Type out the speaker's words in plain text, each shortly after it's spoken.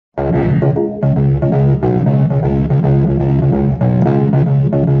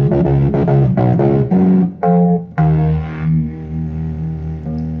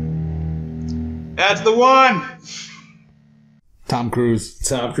That's the one. Tom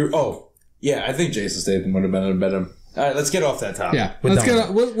Cruise. Oh, yeah. I think Jason Statham would have been better. All right, let's get off that topic. Yeah, let's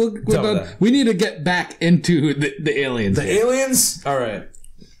get. We're done. We need to get back into the aliens. The aliens. All right.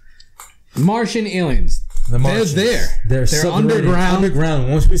 Martian aliens. The Martians. They're underground. Underground.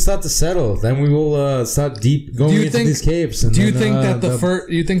 Once we start to settle, then we will start deep going into these caves. And do you think that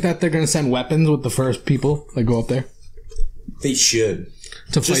you think that they're going to send weapons with the first people that go up there? They should.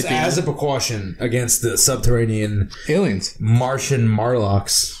 Just as a precaution against the subterranean aliens, Martian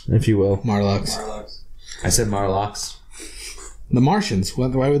Marlocks, if you will. Marlocks. I said Marlocks. The Martians. Why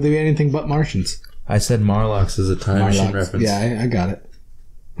would they be anything but Martians? I said Marlocks as a time machine reference. Yeah, I got it.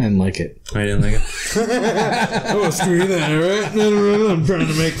 I didn't like it. I didn't like it. Oh, screw that, right? I'm trying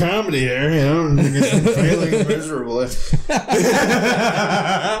to make comedy here, you know. I'm failing miserably.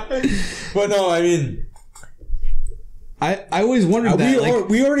 But no, I mean, I always wondered that.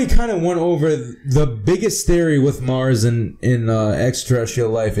 We already kind of went over the biggest theory with Mars and in extraterrestrial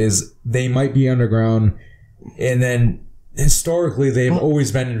life is they might be underground, and then historically they've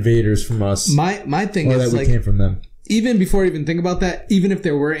always been invaders from us. My thing is that we came from them. Even before I even think about that, even if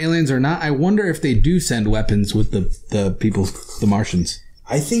there were aliens or not, I wonder if they do send weapons with the people, the Martians.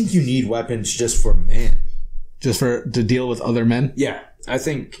 I think you need weapons just for man. Just to deal with other men? Yeah. I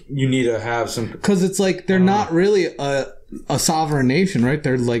think you need to have some... Because it's like they're not really a sovereign nation, right?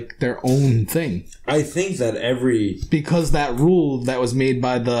 They're like their own thing. I think that because that rule that was made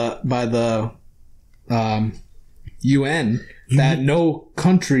by the UN that no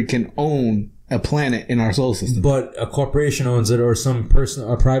country can own a planet in our solar system. But a corporation owns it, or some person,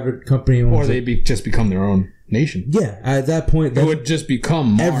 a private company owns it. Or they just become their own nation. Yeah, at that point... It would just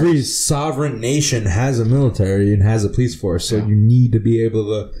become Mars. Every sovereign nation has a military and has a police force, so you need to be able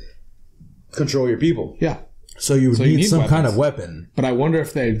to control your people. Yeah. So you need some kind of weapon. But I wonder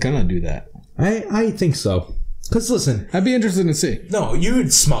if they're going to do that. I think so. Because listen... I'd be interested to see. No, you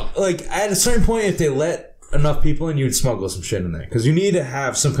would smuggle... Like, at a certain point, if they let enough people in, you would smuggle some shit in there. Because you need to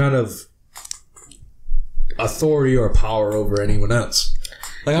have some kind of authority or power over anyone else.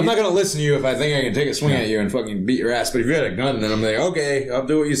 Like, I'm not going to listen to you if I think I can take a swing at you and fucking beat your ass. But if you had a gun, then I'm like, okay, I'll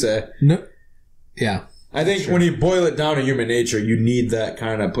do what you say. No. Yeah. I think when you boil it down to human nature, you need that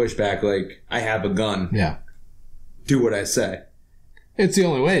kind of pushback. Like, I have a gun. Yeah. Do what I say. It's the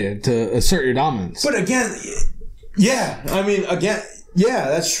only way to assert your dominance. But again, yeah. I mean, yeah,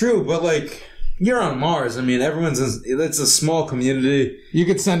 that's true. But, like, you're on Mars. I mean, it's a small community. You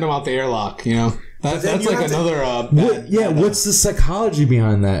could send them out the airlock, you know? That's like another... what's the psychology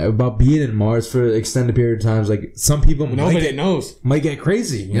behind that? About being in Mars for an extended period of time? Like, some people Nobody knows. Might get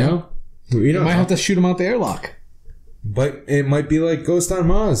crazy, you know? You might have to shoot them out the airlock. But it might be like Ghost on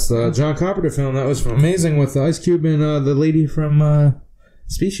Mars, the John Carpenter film that was amazing with Ice Cube and the lady from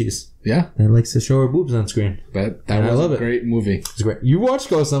Species. Yeah. That likes to show her boobs on screen. But that was a great movie. It's great. You watched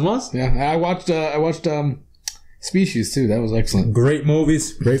Ghost on Mars? Yeah. I watched Species too. That was excellent. Great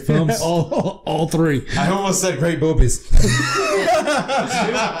movies, great films. all three. I almost said great boobies.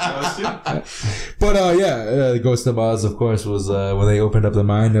 But Ghost of Oz, of course, was when they opened up the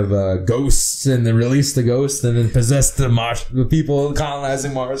mind of ghosts and then released the ghost and then possessed the people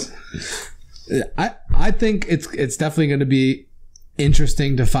colonizing Mars. I think it's definitely going to be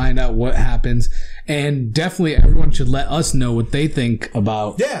interesting to find out what happens, and definitely everyone should let us know what they think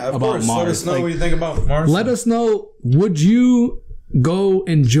about course. Mars. Let us know what you think about Mars. Let us know, would you go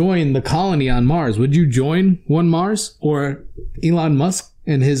and join the colony on Mars? Would you join one Mars, or Elon Musk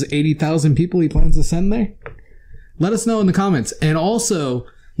and his 80,000 people he plans to send there? Let us know in the comments, and also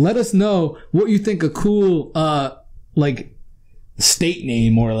let us know what you think a cool like state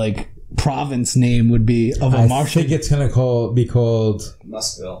name or like province name would be of a Martian. I think it's gonna be called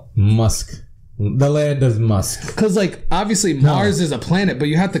Muskville. Musk. The land of Musk. Because, like, obviously Mars is a planet, but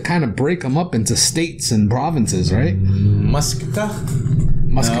you have to kind of break them up into states and provinces, right? Muskica.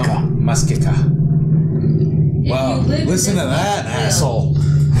 Wow, listen to that asshole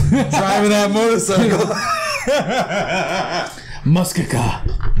driving that motorcycle.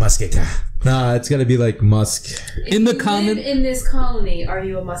 Muskica. Nah, it's gotta be like Musk. In the comment, in this colony, are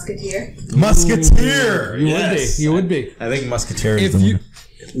you a musketeer? Musketeer. You would be. I think musketeer is if you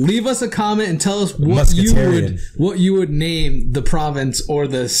leave us a comment and tell us what you would name the province or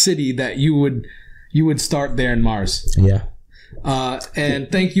the city that you would start there in Mars. Yeah.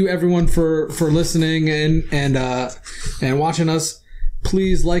 And thank you everyone for listening and watching us.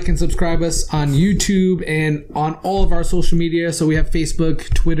 Please like and subscribe us on YouTube and on all of our social media. So we have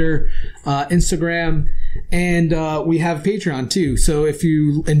Facebook, Twitter, Instagram, and we have Patreon too. So if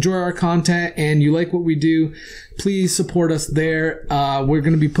you enjoy our content and you like what we do, please support us there. We're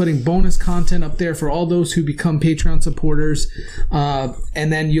going to be putting bonus content up there for all those who become Patreon supporters.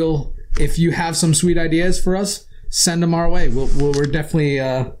 And then if you have some sweet ideas for us, send them our way. We're definitely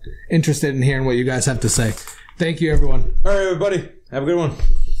interested in hearing what you guys have to say. Thank you, everyone. All right, everybody. Have a good one.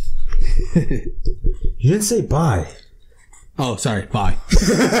 You didn't say bye. Oh, sorry. Bye.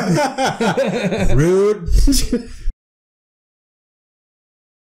 Rude.